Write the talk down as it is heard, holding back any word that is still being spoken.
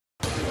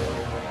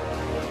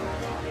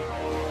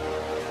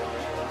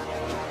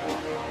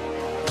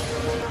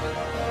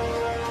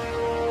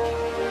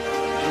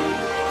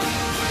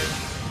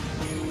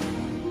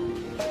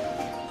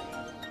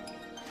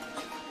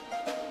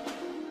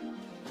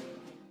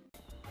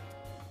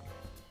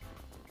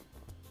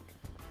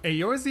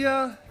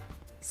Eorzea,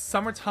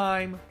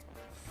 summertime,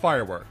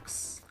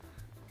 fireworks.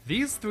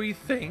 These three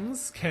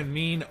things can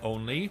mean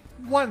only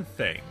one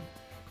thing.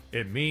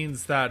 It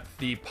means that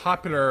the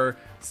popular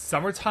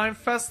summertime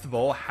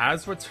festival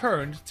has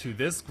returned to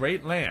this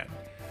great land,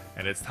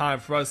 and it's time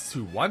for us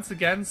to once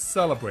again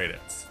celebrate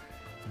it.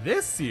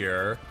 This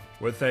year,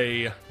 with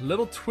a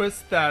little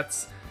twist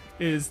that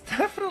is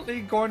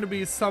definitely going to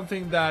be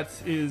something that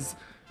is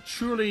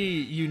truly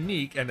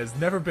unique and has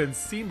never been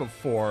seen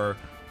before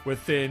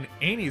within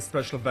any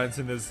special events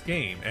in this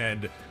game,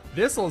 and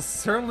this will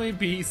certainly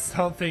be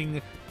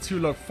something to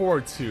look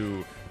forward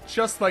to,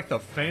 just like the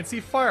fancy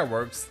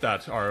fireworks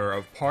that are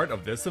a part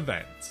of this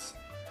event.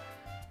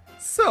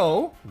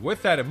 So,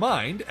 with that in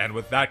mind, and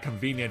with that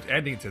convenient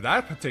ending to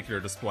that particular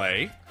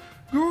display,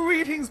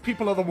 greetings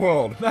people of the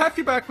world!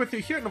 Matthew back with you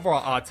here at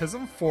Navarre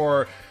Autism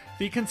for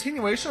the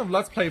continuation of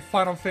Let's Play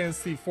Final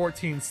Fantasy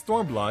XIV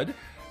Stormblood,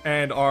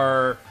 and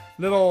our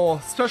little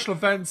special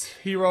event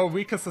hero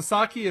Rika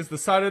Sasaki has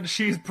decided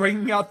she's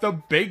bringing out the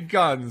big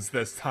guns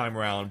this time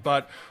around,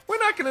 but we're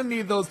not going to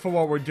need those for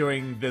what we're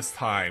doing this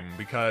time,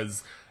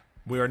 because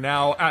we are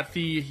now at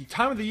the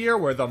time of the year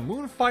where the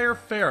Moonfire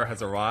Faire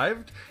has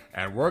arrived,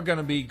 and we're going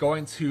to be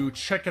going to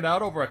check it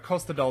out over at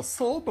Costa del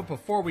Sol, but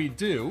before we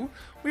do,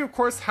 we of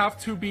course have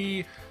to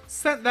be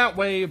sent that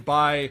way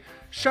by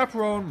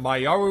Chaperone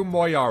Mayaru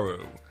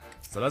Moyaru.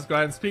 So let's go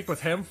ahead and speak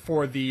with him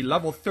for the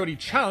level 30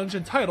 challenge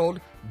entitled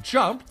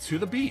Jump to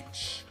the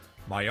Beach.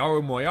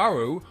 Mayaru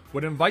Moyaru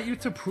would invite you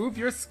to prove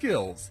your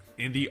skills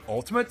in the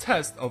ultimate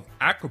test of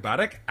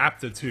acrobatic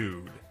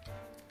aptitude.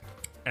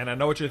 And I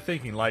know what you're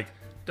thinking, like,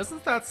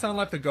 doesn't that sound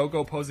like the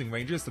Go-Go Posing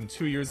Rangers from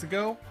 2 years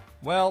ago?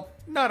 Well,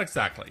 not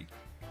exactly.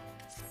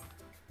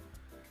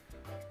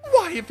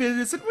 Why, if it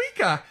isn't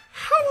Rika!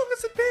 How long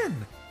has it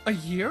been? A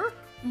year?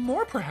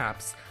 More,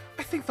 perhaps.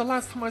 I think the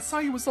last time I saw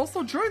you was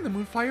also during the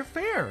Moonfire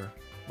Faire.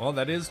 Well,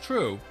 that is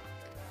true.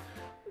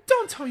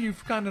 Don't tell me you've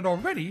forgotten it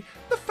already.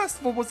 The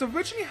festival was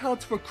originally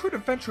held to recruit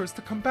adventurers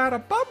to combat a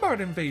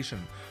Bombard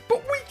invasion,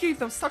 but we gave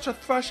them such a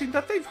thrashing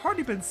that they've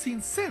hardly been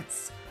seen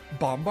since.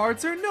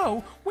 Bombards or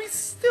no, we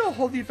still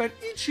hold the event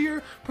each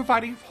year,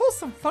 providing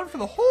wholesome fun for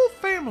the whole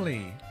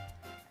family.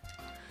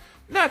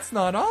 That's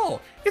not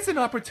all. It's an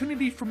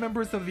opportunity for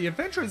members of the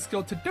Adventurers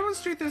Guild to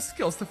demonstrate their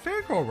skills to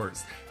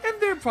fairgoers,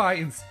 and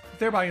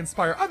thereby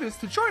inspire others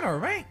to join our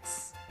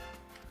ranks.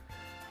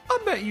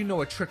 I'll bet you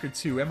know a trick or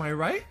two, am I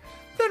right?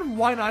 Then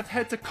why not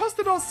head to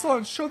Costa del Sol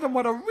and show them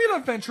what a real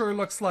adventurer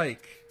looks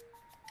like?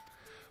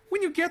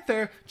 When you get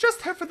there,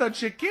 just head for the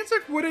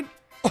gigantic wooden...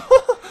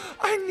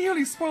 I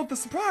nearly spoiled the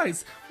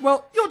surprise.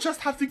 Well, you'll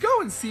just have to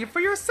go and see it for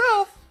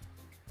yourself.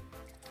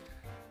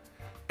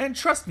 And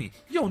trust me,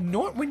 you'll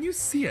know it when you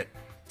see it.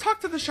 Talk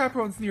to the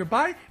chaperones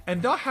nearby,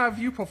 and they'll have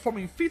you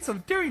performing feats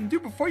of daring do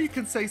before you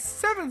can say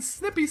 7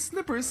 snippy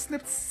snippers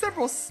snipped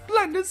several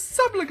splendid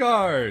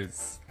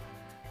subligars.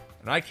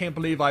 And I can't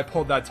believe I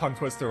pulled that tongue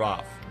twister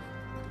off.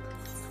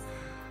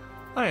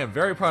 I am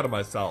very proud of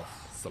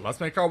myself, so let's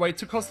make our way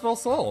to Costa del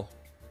Sol.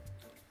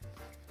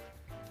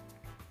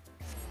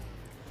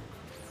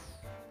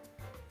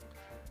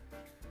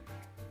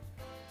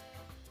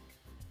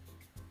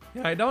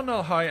 Yeah, I don't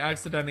know how I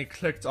accidentally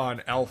clicked on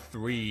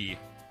L3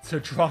 to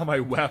draw my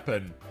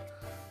weapon.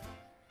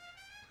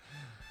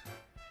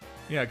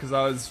 Yeah, because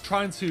I was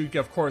trying to,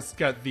 of course,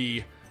 get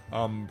the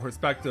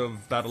perspective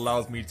that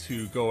allows me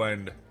to go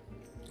and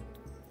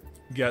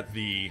get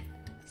the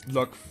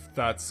look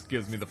that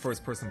gives me the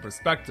first-person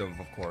perspective,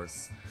 of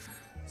course.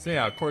 So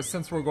yeah, of course,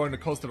 since we're going to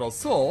Costa del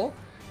Sol,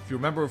 if you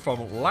remember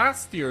from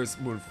last year's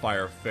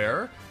Moonfire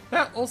Faire,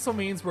 that also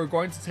means we're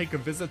going to take a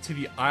visit to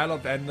the Isle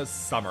of End this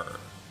summer.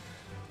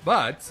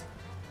 But,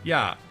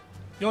 yeah,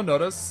 you'll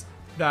notice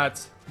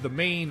that the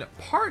main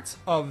part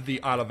of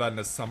the Isle of End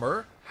this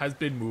summer has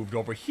been moved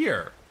over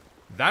here.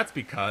 That's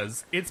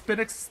because it's been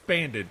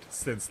expanded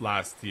since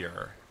last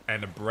year,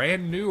 and a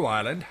brand new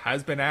island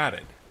has been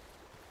added.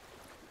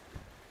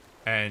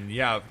 And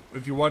yeah,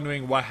 if you're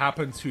wondering what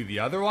happened to the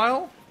other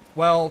isle,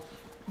 well,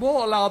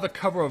 we'll allow the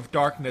cover of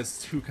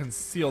darkness to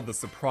conceal the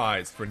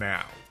surprise for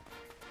now.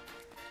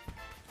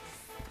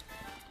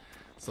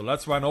 So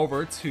let's run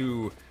over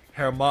to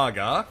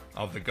Hermaga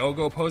of the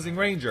Go-Go Posing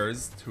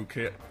Rangers, who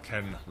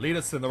can lead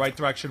us in the right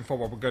direction for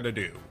what we're going to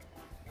do.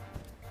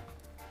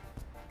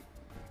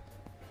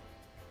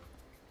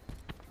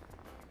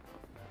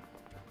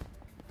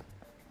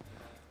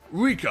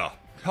 Rika,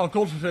 how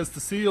good it is to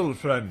see you, old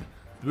friend.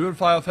 The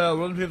Moonfire Faire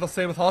wouldn't be the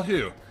same without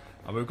you.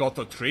 And we've got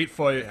a treat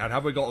for you, and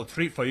have we got a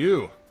treat for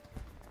you?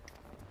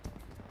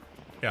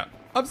 Yeah,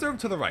 observe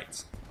to the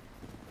right.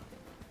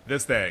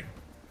 This thing.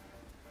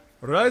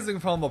 Rising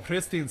from the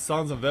pristine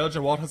suns and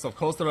virgin waters of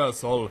Costa del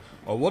Sol,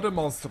 a wooden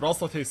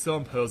monstrosity so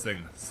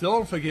imposing, so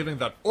unforgiving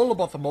that all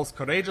but the most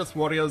courageous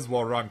warriors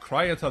will run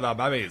crying to their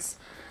mammies.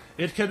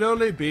 It can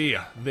only be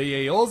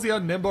the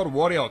Eorzea Nimble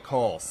Warrior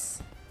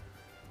course.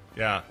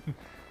 Yeah,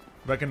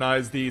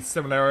 recognize the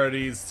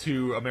similarities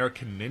to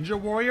American Ninja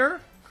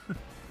Warrior?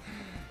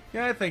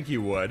 Yeah, I think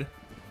you would.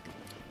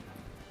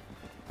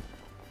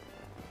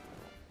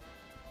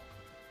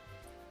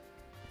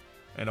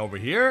 And over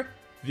here,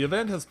 the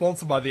event is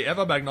sponsored by the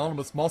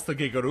ever-magnanimous Master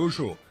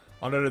Gigarushu.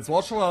 Under its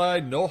watchful eye,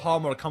 no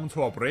harm will come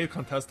to our brave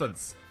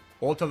contestants,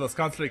 or to the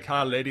scantily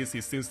clad ladies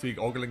he seems to be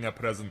ogling at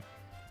present,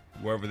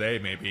 wherever they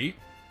may be,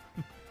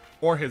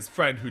 or his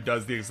friend who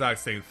does the exact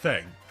same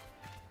thing.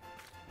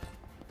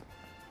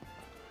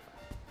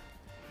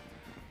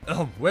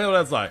 Where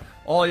was I?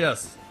 Oh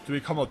yes, to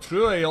become a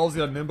true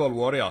Eosian nimble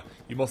warrior,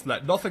 you must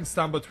let nothing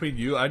stand between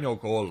you and your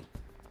goal.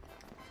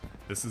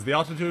 This is the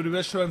attitude we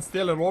wish to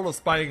instill in all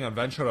aspiring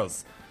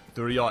adventurers.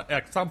 Through your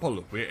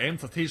example, we aim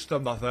to teach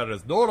them that there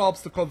is no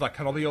obstacle that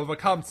cannot be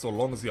overcome so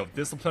long as you have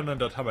discipline and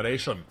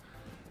determination.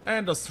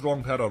 And a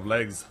strong pair of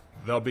legs.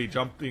 They'll be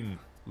jumping,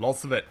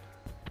 lots of it.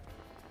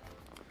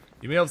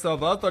 You may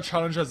observe other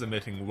challenges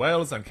emitting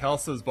wails and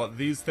curses, but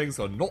these things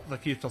are not the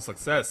key to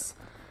success.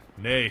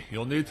 Nay,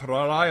 you'll need to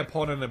rely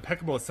upon an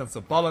impeccable sense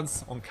of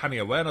balance, uncanny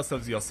awareness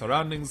of your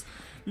surroundings,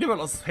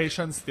 limitless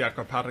patience, the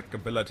acrobatic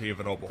ability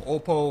of an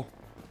Opo.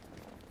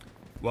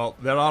 Well,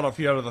 there are a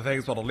few other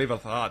things, but I'll leave it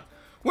at that.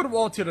 Wouldn't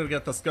want you to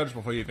get discouraged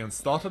before you even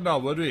started now,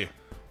 would we?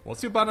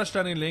 Once you banished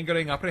any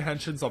lingering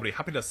apprehensions, I'll be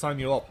happy to sign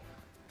you up.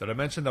 Did I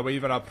mention that we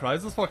even have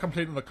prizes for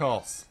completing the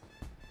course?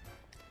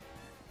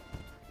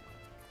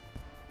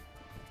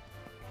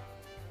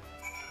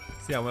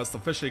 So yeah, we must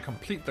officially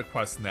complete the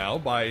quest now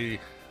by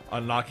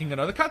unlocking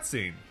another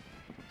cutscene.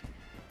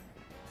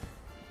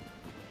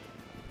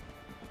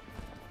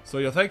 So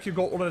you think you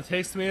got what it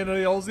takes to be an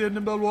Eosian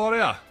nimble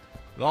warrior?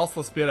 That's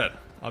the spirit.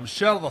 I'm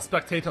sure the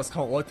spectators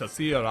can't wait to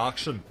see your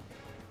action.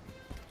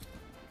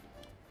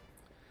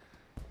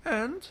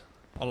 And,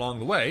 along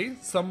the way,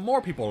 some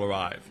more people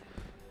arrive.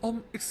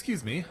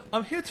 Excuse me,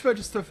 I'm here to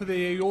register for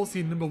the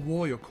Eosian Nimble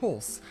Warrior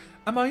course.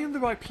 Am I in the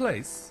right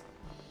place?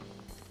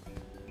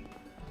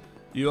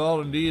 You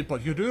are indeed,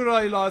 but you do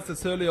realize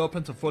it's only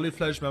open to fully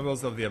fledged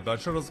members of the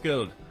Adventurers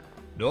Guild.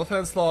 No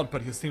offense, Lord,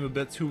 but you seem a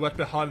bit too wet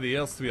behind the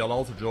ears to be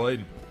allowed to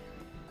join.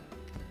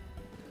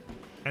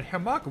 And Herr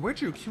Mark,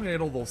 where'd you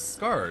accumulate all those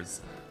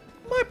scars?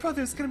 My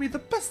brother's gonna be the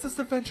bestest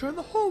adventurer in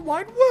the whole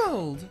wide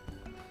world!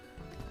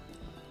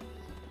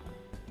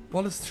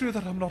 Well, it's true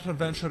that I'm not an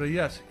adventurer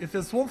yet. If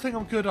there's one thing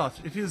I'm good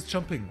at, it is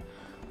jumping.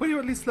 Will you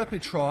at least let me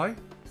try?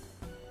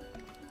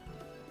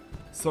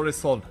 Sorry,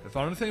 son. If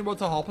anything were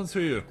to happen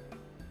to you...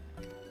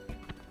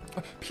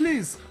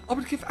 Please, I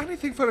would give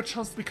anything for a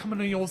chance to become an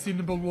Eosian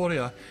nimble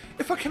warrior.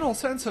 If I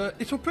cannot enter,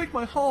 it will break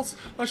my heart.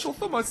 I shall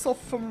throw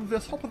myself from the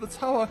top of the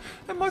tower,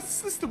 and my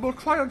sister will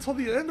cry until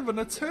the end of an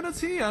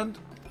eternity, and...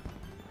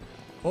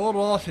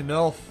 Alright,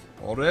 enough.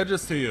 I'll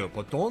register you,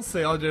 but don't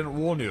say I didn't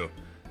warn you.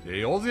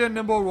 The Eosian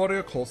nimble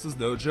warrior course is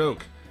no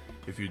joke.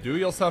 If you do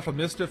yourself a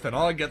mischief and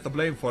I get the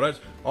blame for it,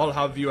 I'll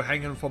have you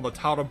hanging from the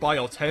tower by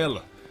your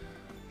tail.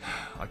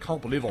 I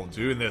can't believe I'm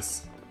doing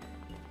this.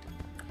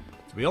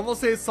 To be on the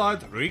safe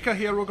side, Rika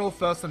here will go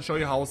first and show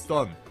you how it's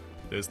done.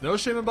 There's no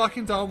shame in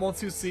backing down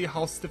once you see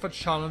how stiff a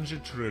challenge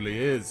it truly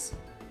is.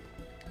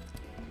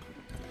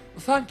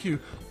 Thank you.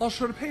 I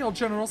shall repay your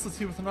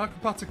generosity with an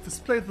acrobatic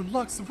display the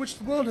likes of which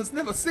the world has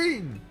never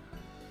seen.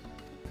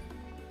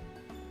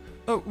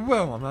 Oh,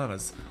 well, my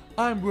manners.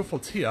 I'm Wilful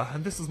Tia,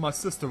 and this is my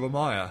sister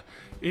Ramaya.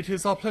 It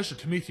is our pleasure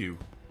to meet you.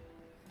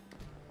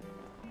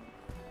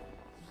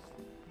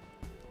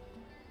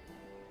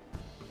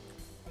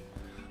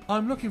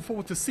 I'm looking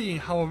forward to seeing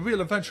how a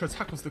real adventurer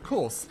tackles the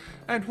course,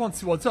 and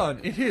once you are done,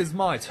 it is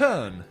my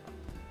turn.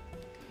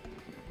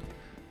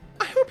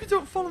 I hope you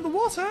don't fall in the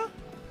water.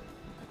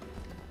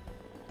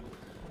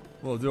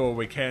 We'll do what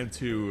we can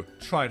to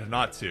try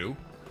not to.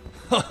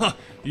 Haha,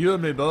 you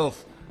and me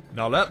both.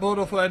 Now let both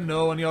of them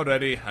know when you're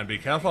ready, and be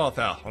careful out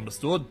there,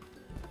 understood?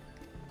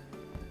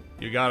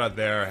 You got it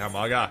there,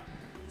 Hamaga.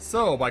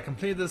 So, by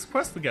completing this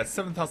quest, we get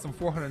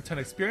 7,410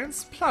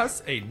 experience,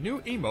 plus a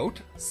new emote,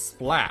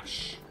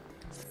 Splash.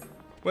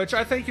 Which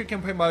I think you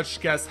can pretty much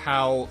guess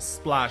how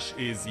Splash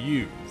is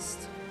used,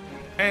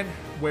 and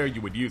where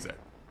you would use it.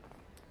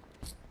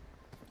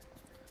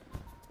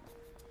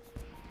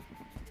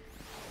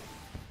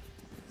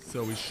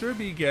 So we should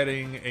be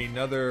getting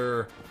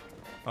another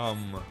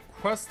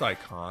quest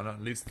icon,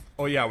 at least.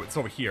 Oh yeah, it's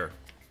over here.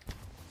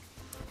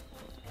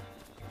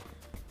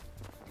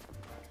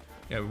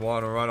 Yeah, we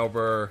want to run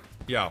over,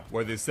 yeah,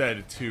 where they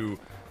said to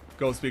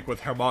go speak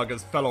with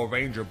Hermaga's fellow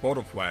ranger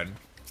Bodofwen,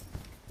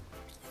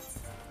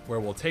 where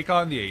we'll take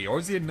on the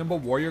Eosian Nimble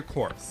Warrior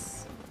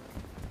course.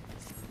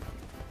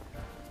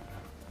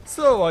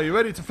 So, are you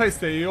ready to face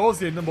the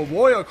Eosian Nimble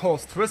Warrior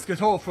course to risk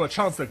it all for a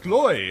chance at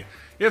glory?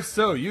 If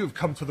so, you've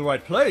come to the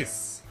right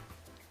place.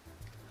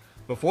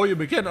 Before you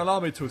begin, allow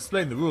me to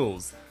explain the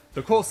rules.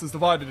 The course is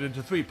divided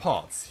into 3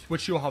 parts,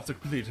 which you'll have to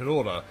complete in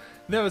order.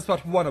 There is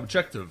but one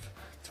objective,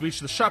 to reach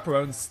the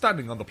chaperones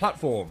standing on the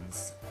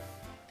platforms.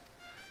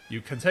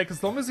 You can take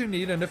as long as you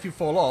need, and if you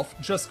fall off,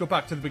 just go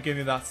back to the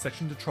beginning of that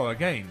section to try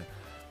again.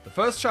 The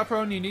first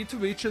chaperone you need to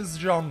reach is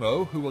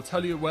Zhongo, who will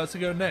tell you where to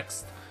go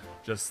next.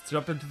 Just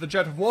jump into the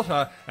jet of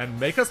water and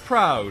make us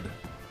proud.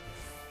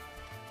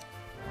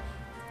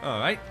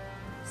 Alright,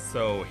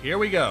 so here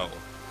we go.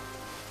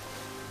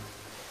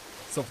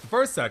 So for the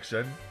first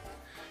section,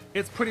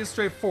 it's pretty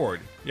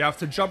straightforward. You have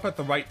to jump at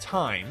the right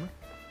time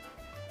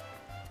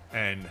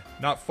and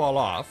not fall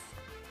off.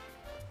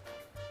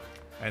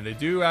 And they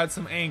do add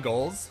some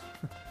angles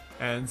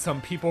and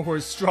some people who are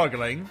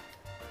struggling.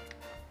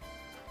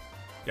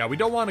 Yeah, we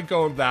don't want to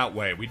go that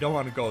way. We don't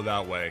want to go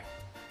that way.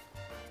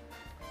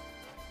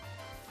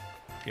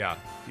 Yeah,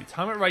 if you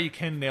time it right, you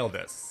can nail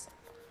this.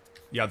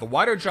 Yeah, the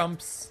wider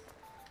jumps,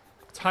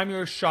 time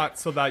your shot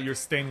so that you're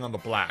staying on the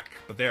black.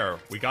 But there,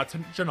 we got to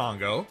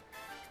Janongo.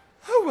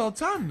 Oh, well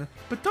done.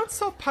 But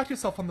don't pat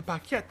yourself on the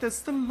back yet. There's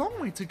still a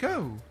long way to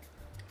go.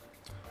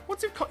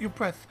 Once you've caught your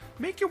breath,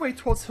 make your way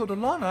towards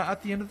Hildalana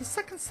at the end of the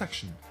second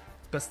section.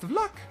 Best of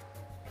luck.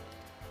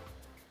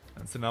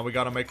 And so now we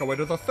gotta make our way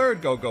to the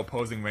third Go-Go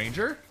posing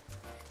ranger.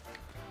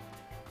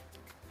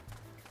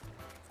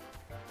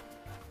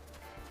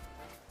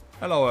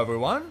 Hello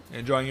everyone,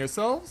 enjoying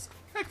yourselves?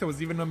 Heck, there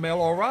was even a male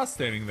aura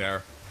standing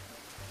there.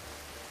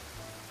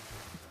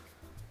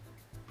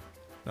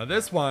 Now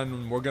this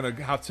one, we're gonna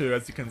have to,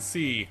 as you can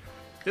see,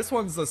 this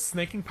one's a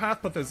snaking path,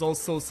 but there's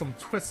also some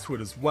twist to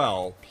it as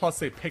well,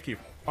 plus a pick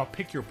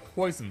your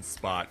poison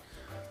spot.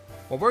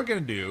 What we're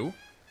gonna do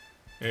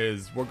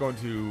is we're going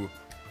to,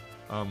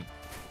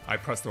 I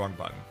pressed the wrong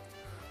button.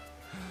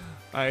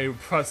 I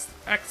pressed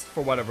X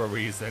for whatever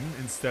reason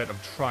instead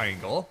of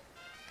triangle.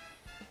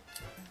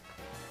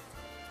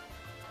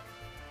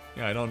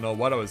 Yeah, I don't know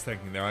what I was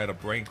thinking there. I had a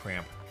brain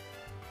cramp.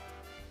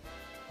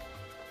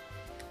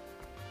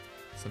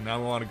 So now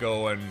we want to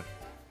go and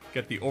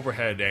get the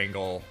overhead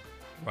angle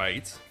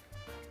right.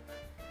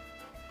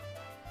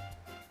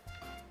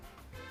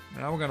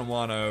 Now we're going to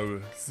want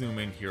to zoom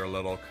in here a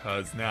little,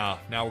 because now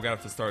we're going to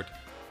have to start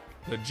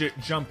legit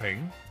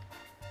jumping.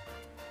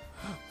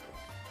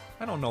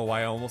 I don't know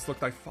why I almost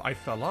looked like I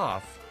fell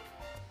off.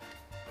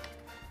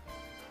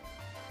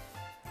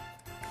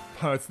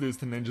 Let's lose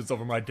to ninjas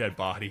over my dead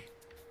body.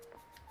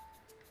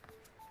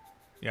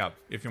 Yeah,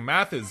 if your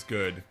math is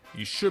good,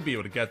 you should be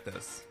able to get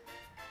this.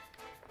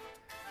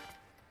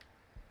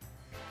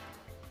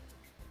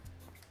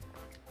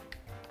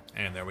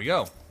 And there we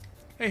go.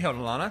 Hey,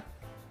 Hildalana.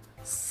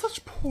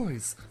 Such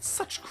poise,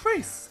 such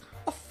grace.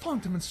 A fine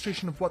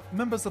demonstration of what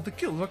members of the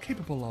guild are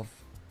capable of.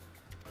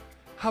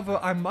 However,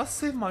 I must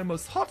say my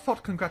most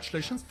heartfelt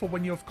congratulations for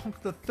when you have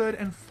conquered the third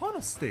and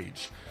final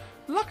stage.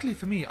 Luckily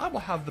for me, I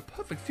will have the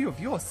perfect view of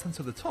your ascent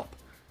to the top.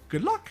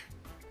 Good luck!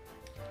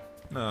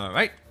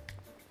 Alright.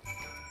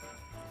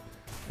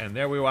 And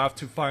there we will have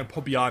to find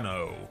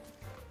Pobiano.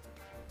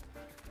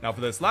 Now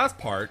for this last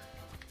part,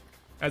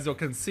 as you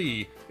can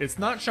see, it's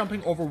not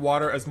jumping over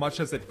water as much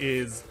as it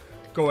is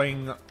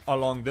going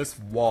along this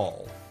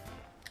wall.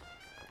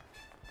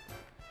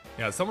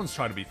 Yeah, someone's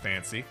trying to be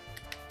fancy.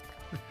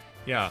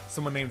 Yeah,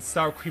 someone named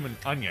Sour Cream and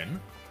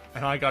Onion,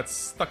 and I got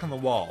stuck on the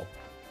wall.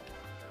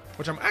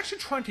 Which I'm actually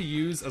trying to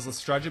use as a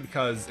strategy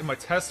because in my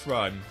test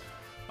run,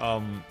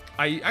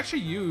 I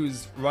actually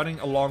used running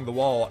along the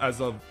wall as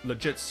a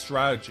legit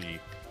strategy.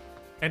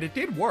 And it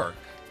did work.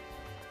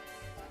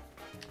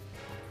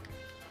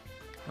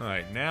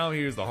 Alright, now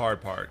here's the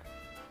hard part.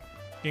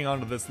 Getting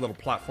onto this little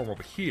platform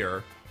over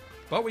here.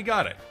 But we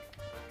got it.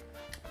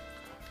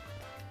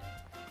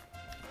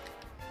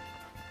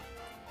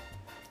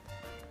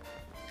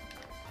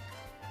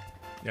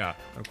 Yeah,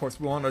 and of course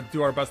we want to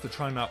do our best to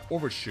try and not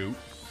overshoot.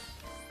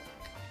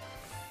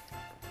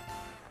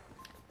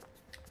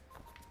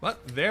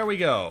 But there we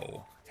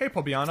go. Hey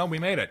Pobiano, we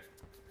made it.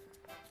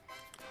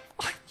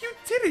 You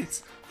did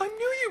it! I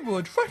knew you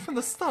would, right from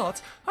the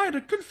start. I had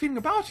a good feeling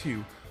about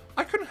you.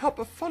 I couldn't help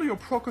but follow your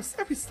progress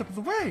every step of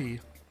the way.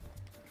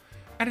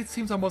 And it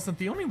seems I wasn't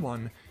the only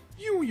one.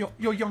 You and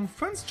your young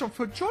friends jumped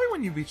for joy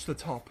when you reached the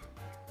top.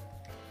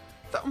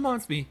 That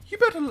reminds me, you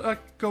better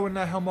let go and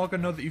let Helmarga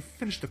know that you've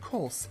finished the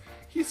course.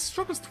 He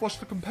struggles to watch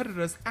the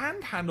competitors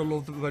and handle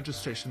all the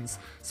registrations,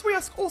 so we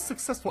ask all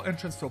successful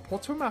entrants to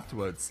report to him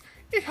afterwards.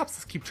 It helps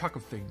us keep track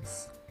of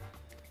things.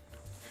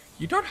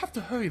 You don't have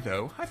to hurry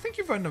though. I think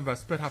you've earned a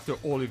respite after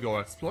all of your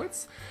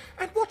exploits.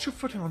 And watch your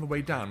footing on the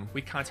way down.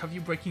 We can't have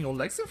you breaking your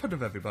legs in front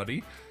of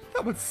everybody.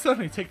 That would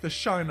certainly take the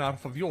shine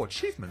out of your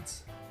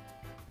achievement.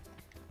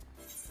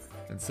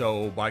 And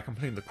so, by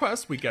completing the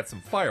quest, we get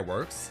some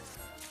fireworks.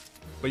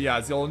 But yeah,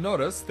 as you'll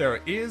notice,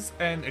 there is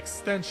an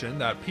extension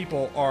that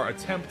people are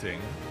attempting.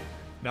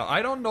 Now,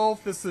 I don't know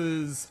if this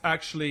is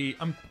actually...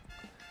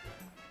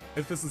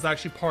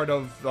 part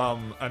of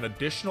an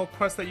additional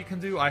quest that you can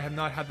do. I have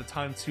not had the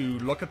time to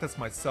look at this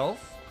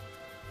myself.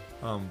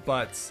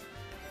 But,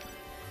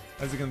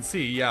 as you can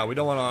see, yeah, we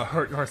don't want to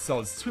hurt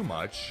ourselves too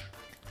much.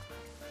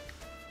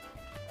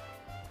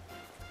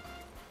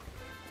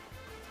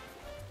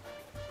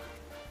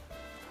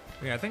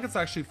 Yeah, I think it's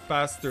actually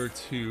faster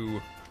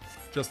to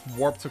just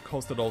warp to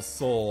Costa del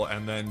Sol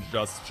and then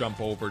just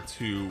jump over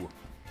to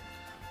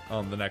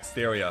the next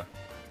area.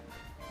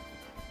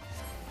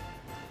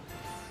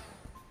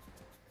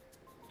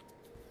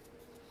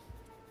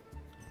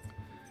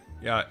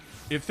 Yeah,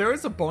 if there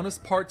is a bonus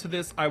part to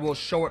this, I will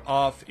show it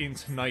off in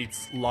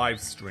tonight's live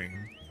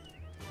stream.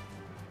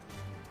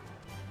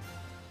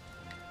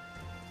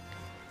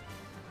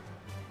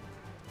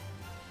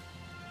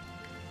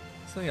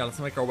 So yeah, let's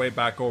make our way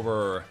back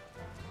over.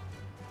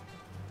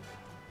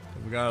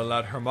 We gotta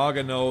let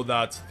Hermaga know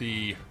that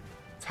the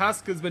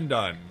task has been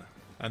done,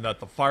 and that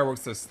the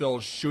fireworks are still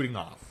shooting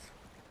off.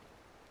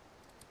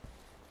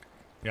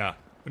 Yeah,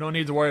 we don't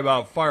need to worry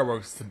about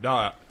fireworks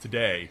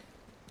today.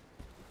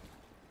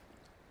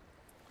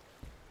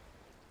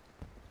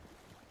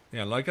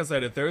 Yeah, like I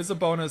said, if there is a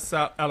bonus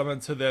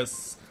element to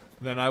this,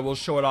 then I will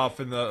show it off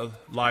in the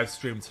live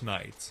stream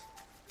tonight.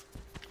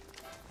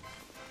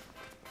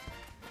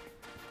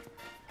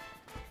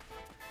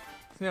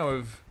 So yeah,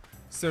 we've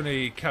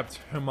certainly kept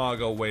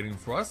Hermaga waiting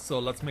for us, so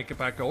let's make it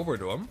back over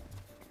to him.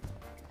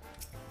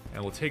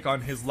 And we'll take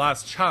on his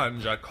last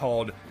challenge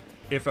called,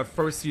 if at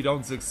first you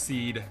don't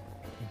succeed,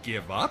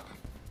 give up?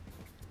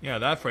 Yeah,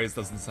 that phrase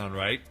doesn't sound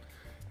right.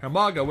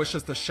 Hermaga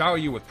wishes to shower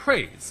you with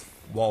praise,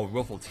 while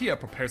Ruffletia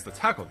prepares to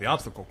tackle the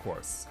obstacle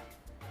course.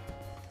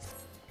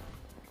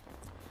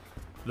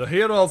 The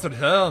hero's at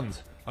hand.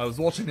 I was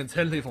watching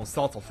intently from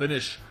start to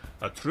finish.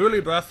 A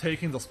truly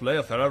breathtaking display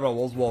if there ever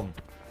was one.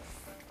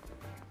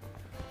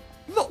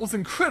 That was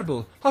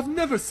incredible. I've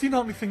never seen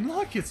anything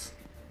like it.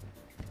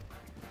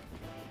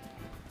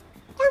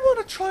 I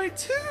want to try it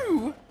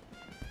too.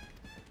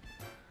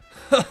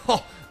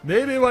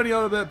 Maybe when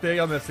you're a bit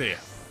bigger, Missy.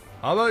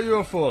 How about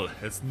you, Fool?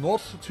 It's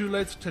not too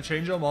late to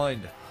change your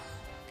mind.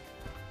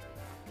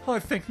 I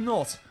think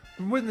not.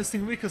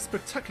 Witnessing Rika's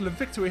spectacular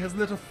victory has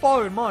lit a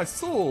fire in my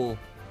soul.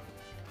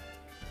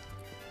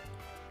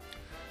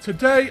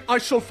 Today I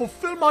shall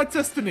fulfill my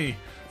destiny.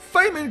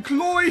 Fame and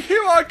glory,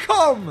 here I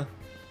come!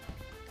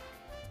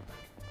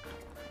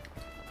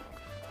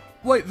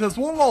 Wait, there's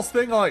one last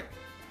thing I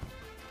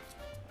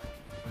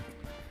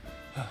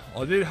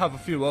did have a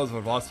few words of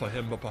advice for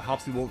him, but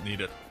perhaps he won't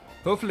need it.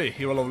 Hopefully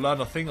he will have learned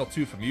a thing or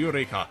two from you,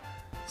 Rika.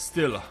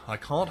 Still, I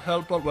can't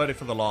help but worry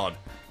for the lad.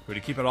 Will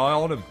you keep an eye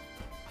on him?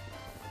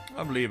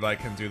 I believe I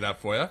can do that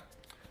for you.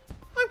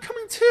 I'm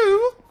coming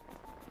too!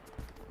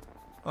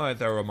 Alright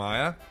there,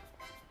 Ramaya.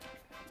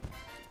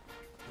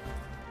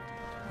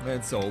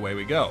 And so away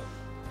we go.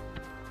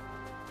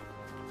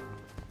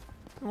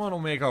 We want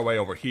to make our way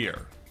over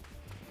here.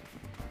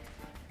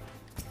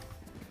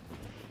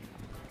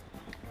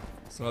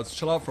 So let's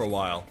chill out for a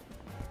while.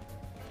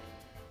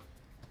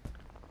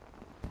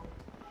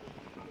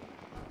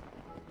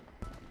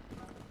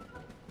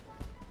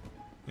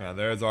 Yeah,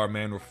 there's our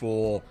man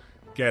Raful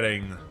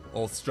getting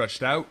all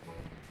stretched out.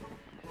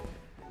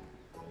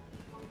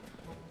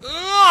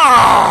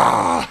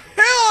 Ah!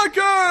 Here I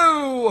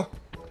go!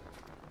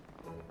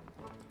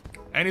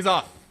 And he's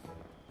off.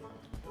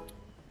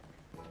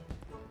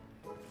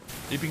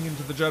 Leaping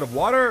into the jet of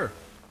water.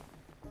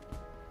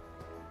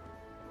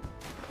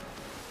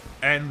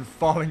 And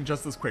falling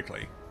just as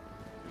quickly.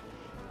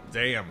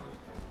 Damn.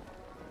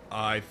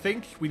 I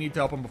think we need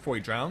to help him before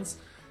he drowns.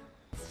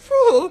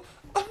 Fool!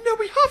 Oh no,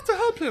 we have to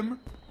help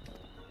him!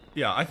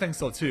 Yeah, I think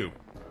so too.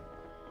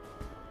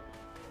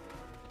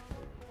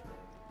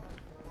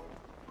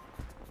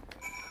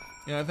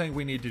 Yeah, I think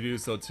we need to do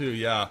so too,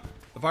 yeah.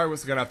 The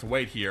fireworks are gonna have to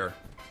wait here.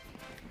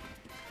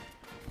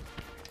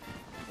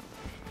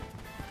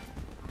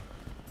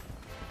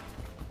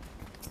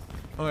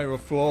 Alright,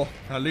 Raful.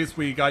 At least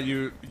we got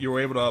you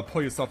were able to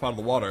pull yourself out of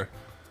the water.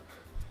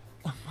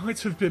 I might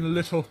have been a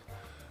little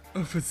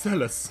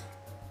overzealous.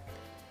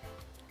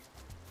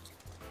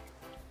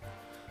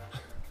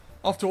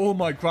 After all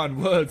my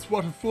grand words,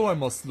 what a fool I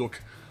must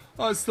look.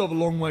 I still have a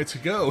long way to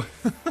go.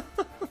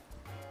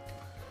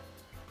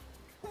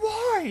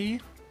 Why?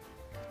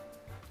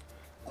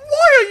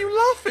 Why are you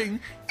laughing?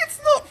 It's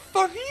not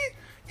funny.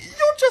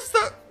 You're just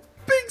a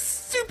big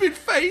stupid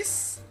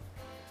face.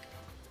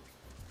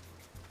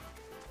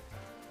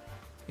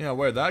 Yeah,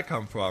 where'd that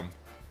come from?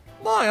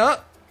 Maya,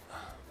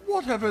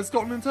 whatever has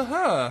gotten into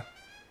her?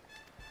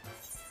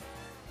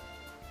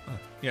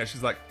 Yeah,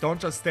 she's like, don't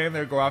just stand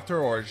there, go after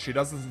her, or she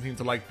doesn't seem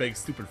to like big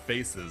stupid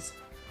faces.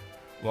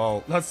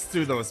 Well, let's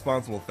do the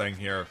responsible thing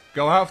here.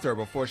 Go after her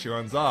before she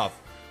runs off.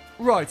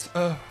 Right,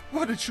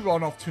 where did she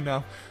run off to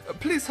now?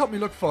 Please help me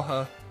look for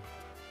her.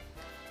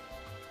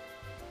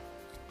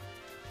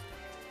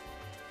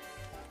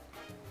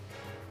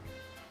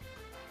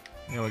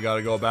 And we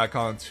gotta go back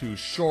onto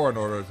shore in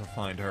order to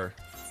find her.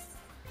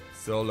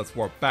 So let's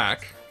warp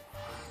back.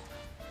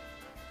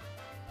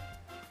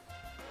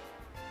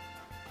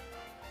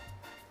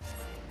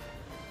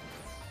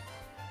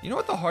 You know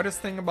what the hardest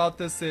thing about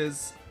this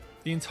is?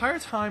 The entire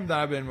time that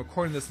I've been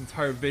recording this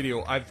entire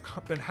video, I've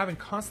been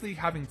constantly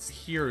having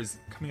tears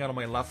coming out of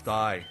my left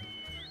eye.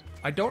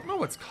 I don't know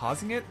what's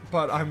causing it,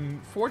 but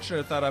I'm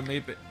fortunate that I've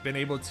been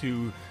able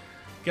to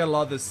get a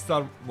lot of this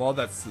stuff while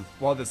this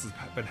has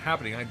been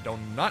happening. I do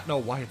not know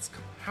why it's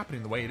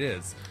happening the way it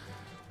is.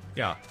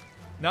 Yeah.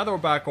 Now that we're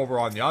back over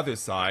on the other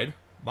side,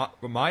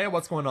 Maya,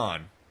 what's going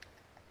on?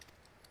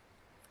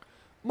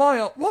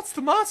 Maya, what's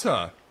the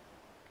matter?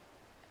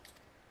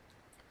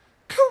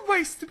 Go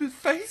away, stupid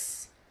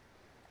face!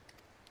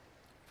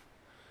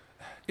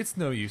 It's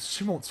no use,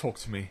 she won't talk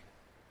to me.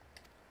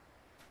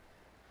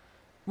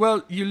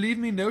 Well, you leave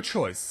me no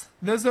choice.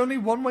 There's only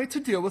one way to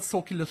deal with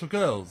sulky little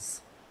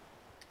girls.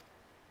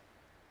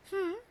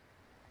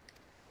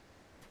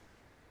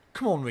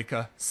 Come on,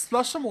 Rika.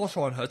 Splash some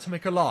water on her to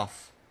make her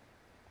laugh.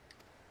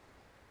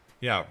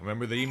 Yeah,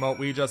 remember the emote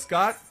we just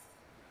got?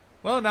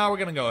 Well, now we're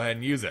gonna go ahead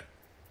and use it.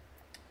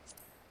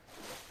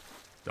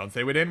 Don't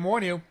say we didn't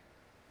warn you.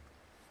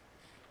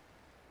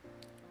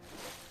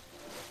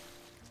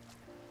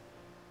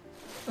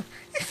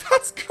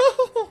 That's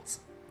cold!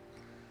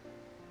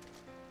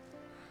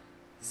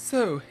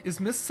 So, is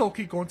Miss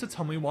Sulky going to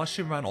tell me why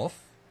she ran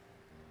off?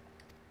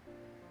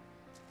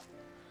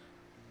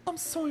 I'm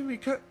sorry,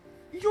 Rika.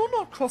 You're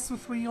not cross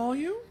with me, are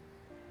you?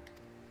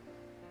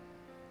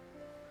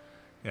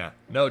 Yeah,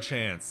 no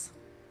chance.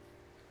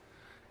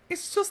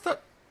 It's just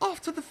that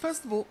after the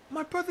festival,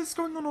 my brother's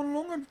going on a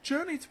longer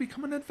journey to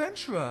become an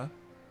adventurer.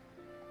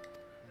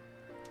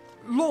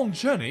 Long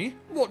journey?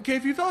 What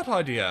gave you that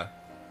idea?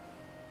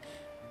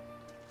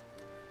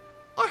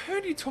 I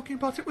heard you talking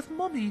about it with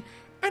Mummy,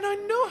 and I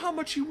know how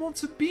much you want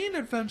to be an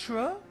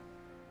adventurer.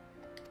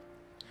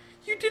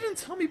 You didn't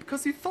tell me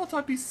because you thought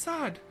I'd be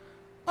sad.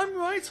 I'm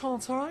right,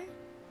 aren't I?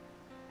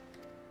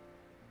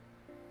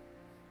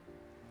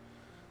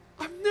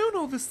 I've known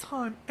all this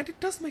time, and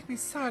it does make me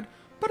sad,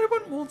 but I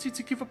wouldn't want you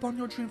to give up on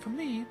your dream for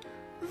me.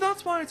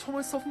 That's why I told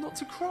myself not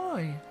to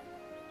cry.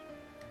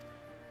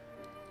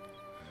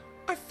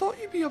 I thought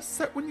you'd be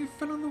upset when you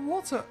fell in the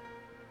water,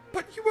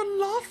 but you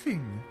were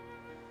laughing.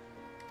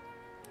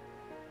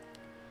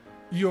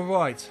 You're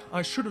right,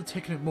 I should have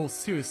taken it more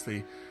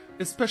seriously,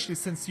 especially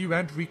since you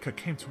and Rika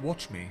came to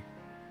watch me.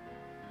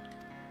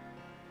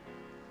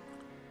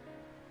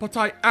 But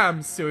I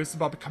am serious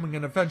about becoming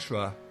an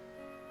adventurer.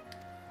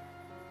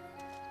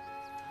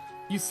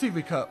 You see,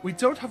 Rika, we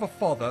don't have a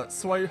father,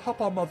 so I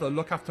help our mother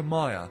look after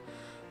Maya.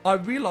 I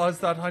realized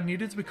that I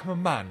needed to become a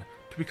man,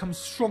 to become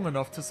strong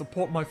enough to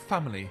support my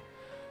family.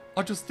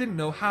 I just didn't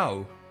know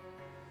how.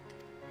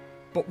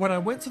 But when I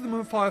went to the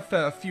Moonfire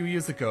Faire a few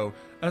years ago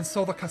and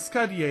saw the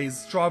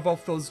Cascadiers drive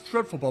off those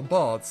dreadful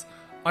bombards,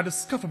 I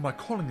discovered my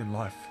calling in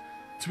life,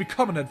 to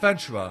become an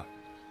adventurer.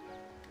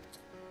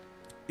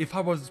 If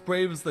I was as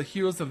brave as the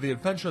heroes of the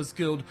Adventurers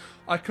Guild,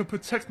 I could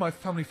protect my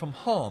family from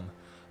harm.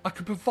 I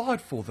could provide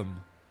for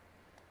them.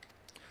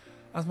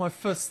 As my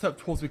first step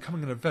towards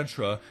becoming an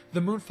adventurer, the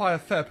Moonfire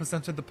Faire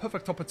presented the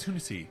perfect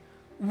opportunity.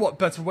 What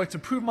better way to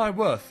prove my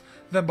worth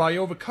than by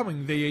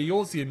overcoming the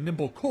Eorzean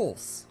nimble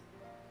course?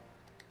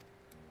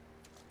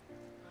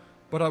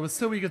 But I was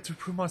so eager to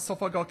prove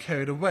myself I got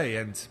carried away,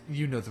 and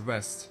you know the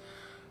rest.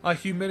 I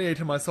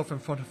humiliated myself in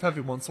front of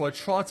everyone, so I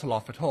tried to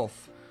laugh it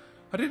off.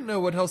 I didn't know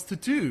what else to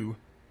do.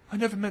 I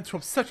never meant to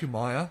upset you,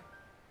 Maya.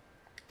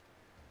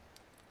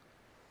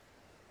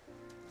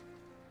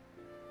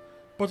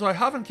 But I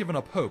haven't given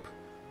up hope.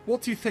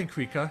 What do you think,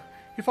 Rika?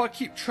 If I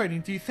keep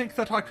training, do you think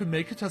that I could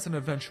make it as an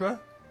adventurer?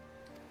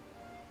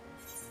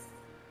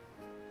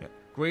 Yeah.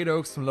 Great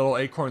oaks from little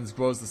acorns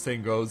grow, as the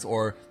saying goes,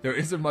 or there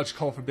isn't much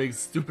call for big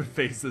stupid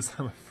faces,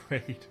 I'm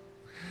afraid.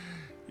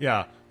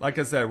 Yeah, like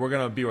I said, we're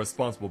gonna be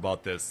responsible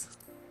about this.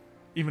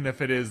 Even if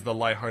it is the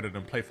lighthearted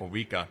and playful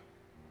Rika.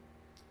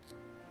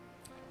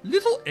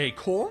 Little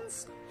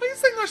acorns? Are you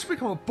saying I should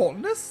become a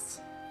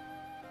botanist?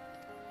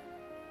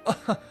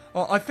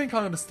 I think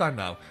I understand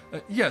now.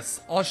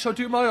 Yes, I shall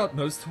do my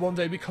utmost to one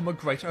day become a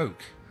great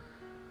oak.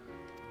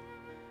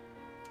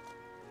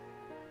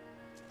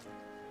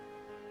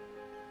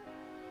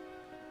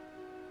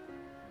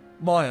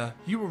 Maya,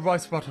 you were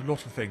right about a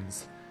lot of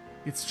things.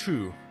 It's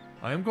true.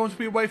 I am going to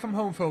be away from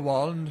home for a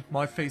while, and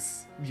my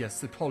face,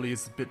 yes, it probably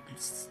is a bit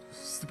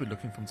stupid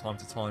looking from time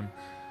to time.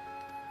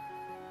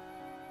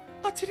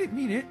 I didn't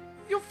mean it.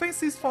 Your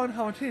face is fine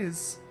how it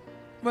is.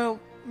 Well,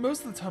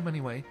 most of the time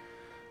anyway.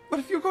 But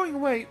if you're going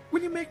away,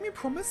 will you make me a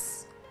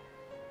promise?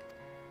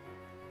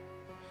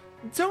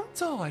 Don't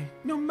die,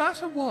 no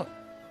matter what.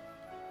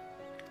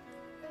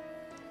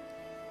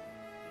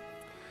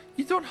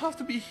 You don't have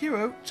to be a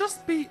hero,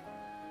 just be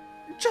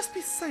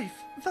safe.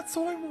 That's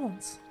all I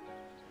want.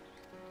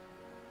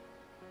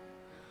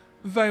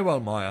 Very well,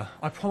 Maya.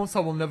 I promise I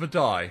will never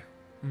die.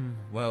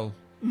 Well,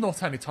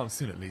 not anytime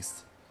soon at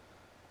least.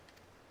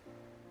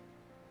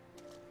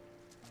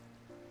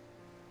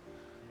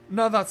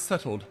 Now that's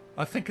settled,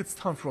 I think it's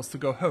time for us to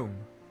go home.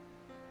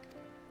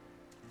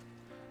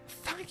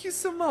 Thank you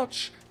so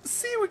much.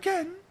 See you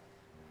again.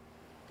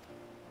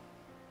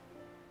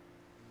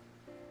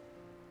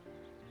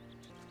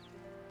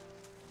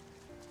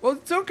 Well,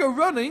 don't go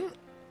running.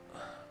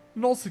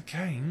 Not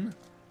again.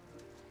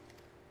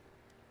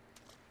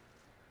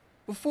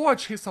 Before I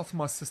chase after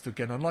my sister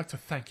again, I'd like to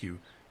thank you.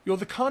 You're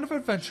the kind of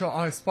adventurer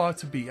I aspire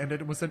to be, and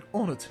it was an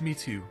honor to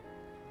meet you.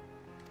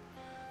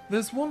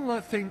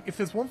 If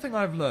there's one thing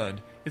I've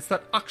learned, it's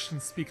that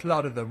actions speak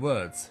louder than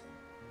words.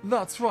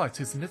 That's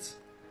right, isn't it?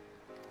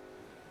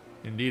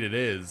 Indeed it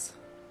is.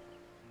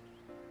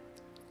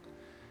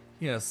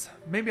 Yes,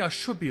 maybe I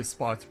should be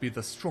aspired to be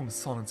the strong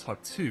silent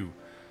type too.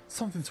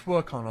 Something to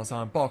work on as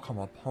I embark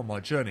on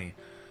my journey.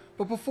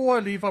 But before I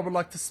leave, I would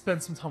like to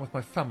spend some time with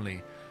my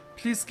family.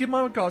 Please give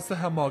my regards to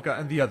Helmarga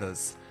and the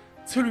others.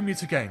 Till we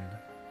meet again.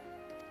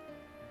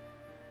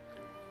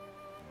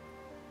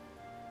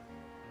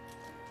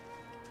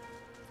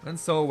 And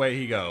so away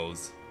he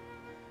goes.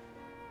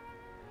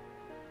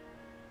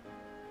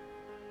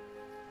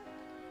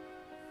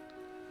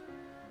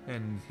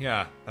 And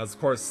yeah, as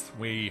of course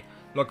we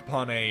look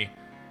upon a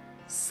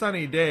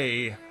sunny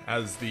day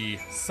as the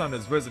sun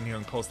has risen here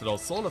in Costa del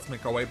Sol, let's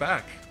make our way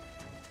back.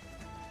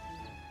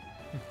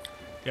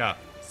 Yeah,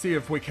 see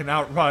if we can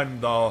outrun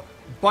the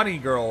bunny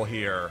girl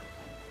here.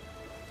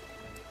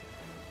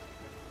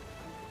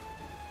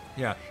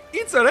 Yeah,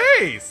 it's a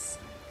race!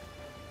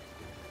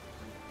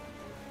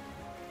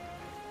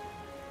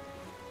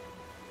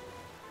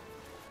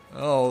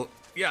 Oh,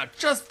 yeah,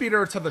 just beat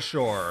her to the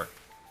shore.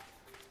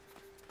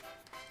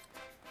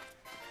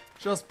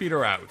 Just beat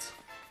her out.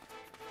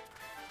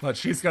 But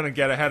she's gonna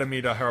get ahead of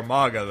me to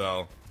Hermaga,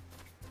 though.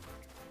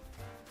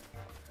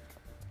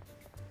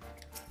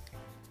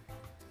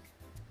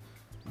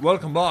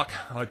 Welcome back.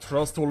 I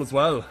trust all is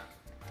well.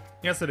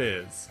 Yes, it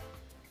is.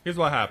 Here's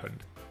what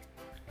happened.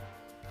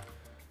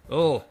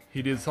 Oh,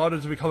 he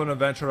decided to become an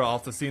adventurer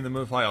after seeing the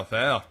Moonfire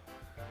Faire.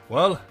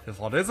 Well, if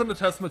that isn't a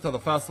testament to the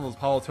festival's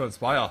power to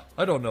inspire,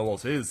 I don't know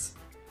what is.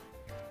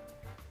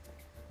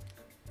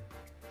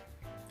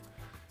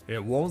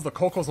 It warms the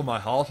cockles of my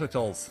heart, it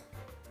does.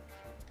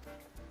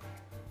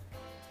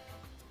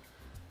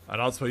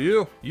 And as for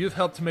you, you've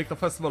helped to make the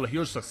festival a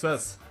huge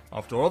success.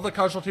 After all the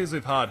casualties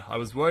we've had, I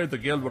was worried the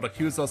guild would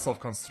accuse us of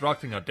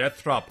constructing a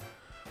death trap.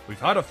 We've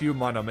had a few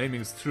minor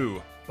maimings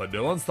too, but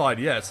no one's died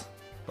yet.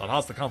 That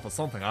has to count for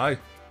something, aye?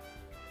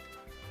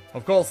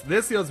 Of course,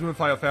 this year's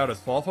Moonfire Faire is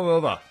far from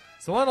over,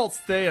 so why not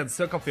stay and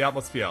soak up the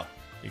atmosphere?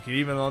 You can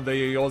even on the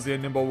Yoyozi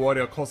and Nimble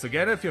Warrior course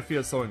again if you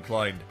feel so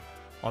inclined.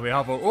 On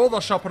behalf of all the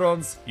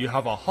chaperones, you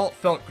have a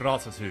heartfelt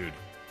gratitude.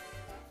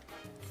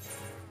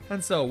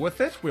 And so with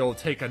it, we'll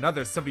take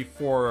another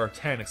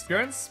 7410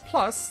 experience,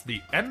 plus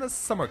the Endless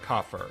Summer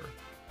Coffer.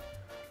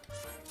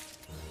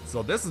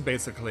 So this is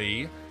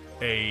basically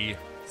a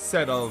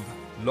set of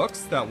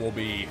looks that will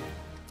be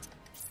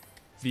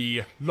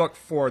the look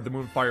for the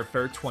Moonfire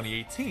Faire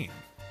 2018.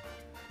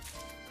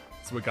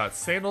 So we got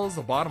sandals,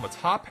 a bottom, a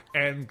top,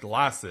 and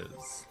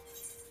glasses.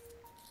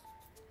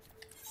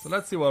 So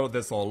let's see what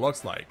this all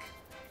looks like.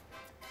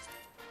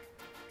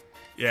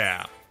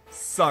 Yeah,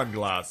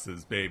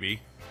 sunglasses,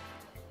 baby.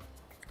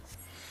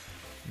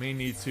 May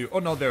need to... Oh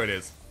no, there it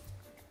is.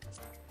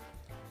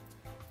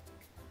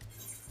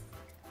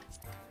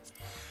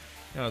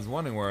 Yeah, I was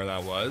wondering where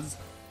that was.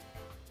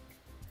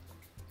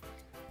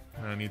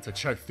 I need to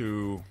check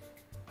through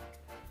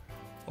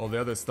all the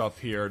other stuff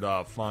here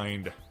to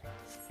find...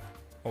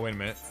 Oh, wait a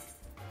minute.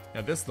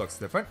 Yeah, this looks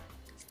different.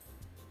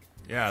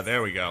 Yeah,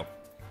 there we go.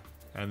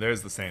 And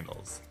there's the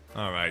sandals.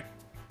 Alright.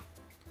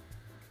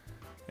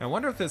 I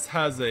wonder if this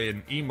has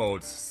an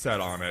emote set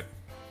on it.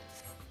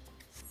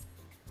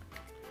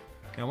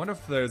 I wonder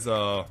if there's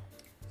a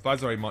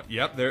advisory emote.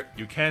 Yep, there.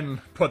 You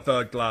can put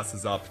the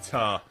glasses up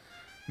to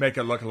make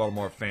it look a little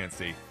more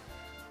fancy.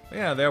 But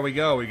yeah, there we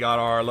go. We got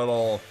our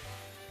little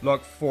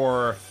look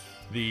for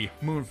the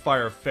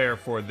Moonfire Faire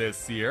for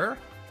this year.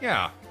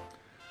 Yeah.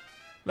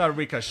 Let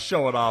Rika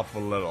show it off a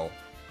little.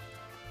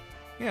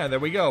 Yeah, there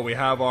we go. We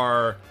have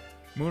our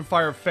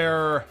Moonfire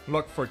Faire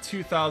look for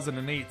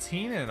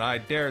 2018, and I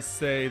dare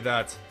say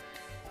that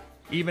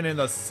even in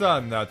the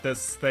sun that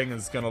this thing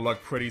is gonna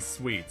look pretty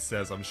sweet,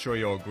 as I'm sure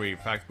you'll agree. In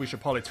fact, we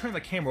should probably turn the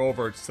camera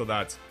over so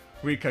that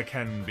Rika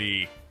can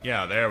be...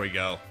 Yeah, there we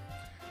go.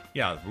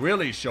 Yeah,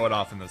 really show it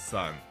off in the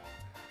sun.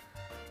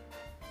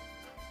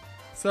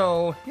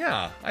 So,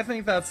 yeah, I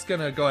think that's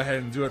gonna go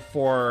ahead and do it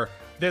for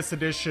this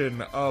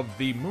edition of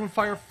the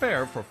Moonfire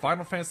Faire for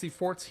Final Fantasy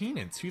XIV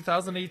in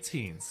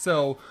 2018.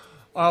 So,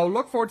 I'll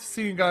look forward to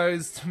seeing you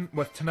guys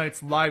with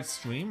tonight's live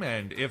stream,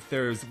 and if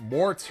there's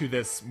more to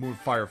this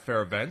Moonfire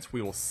Faire event,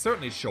 we will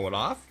certainly show it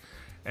off,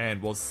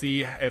 and we'll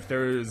see if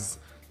there's,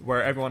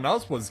 where everyone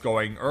else was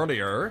going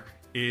earlier,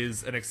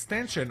 is an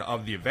extension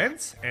of the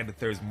event, and if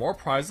there's more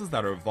prizes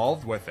that are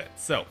involved with it.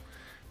 So,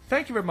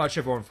 thank you very much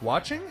everyone for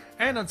watching,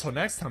 and until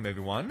next time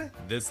everyone,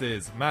 this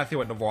is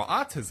Matthew at Navarre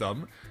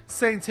Autism,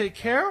 saying take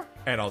care,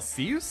 and I'll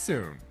see you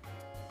soon.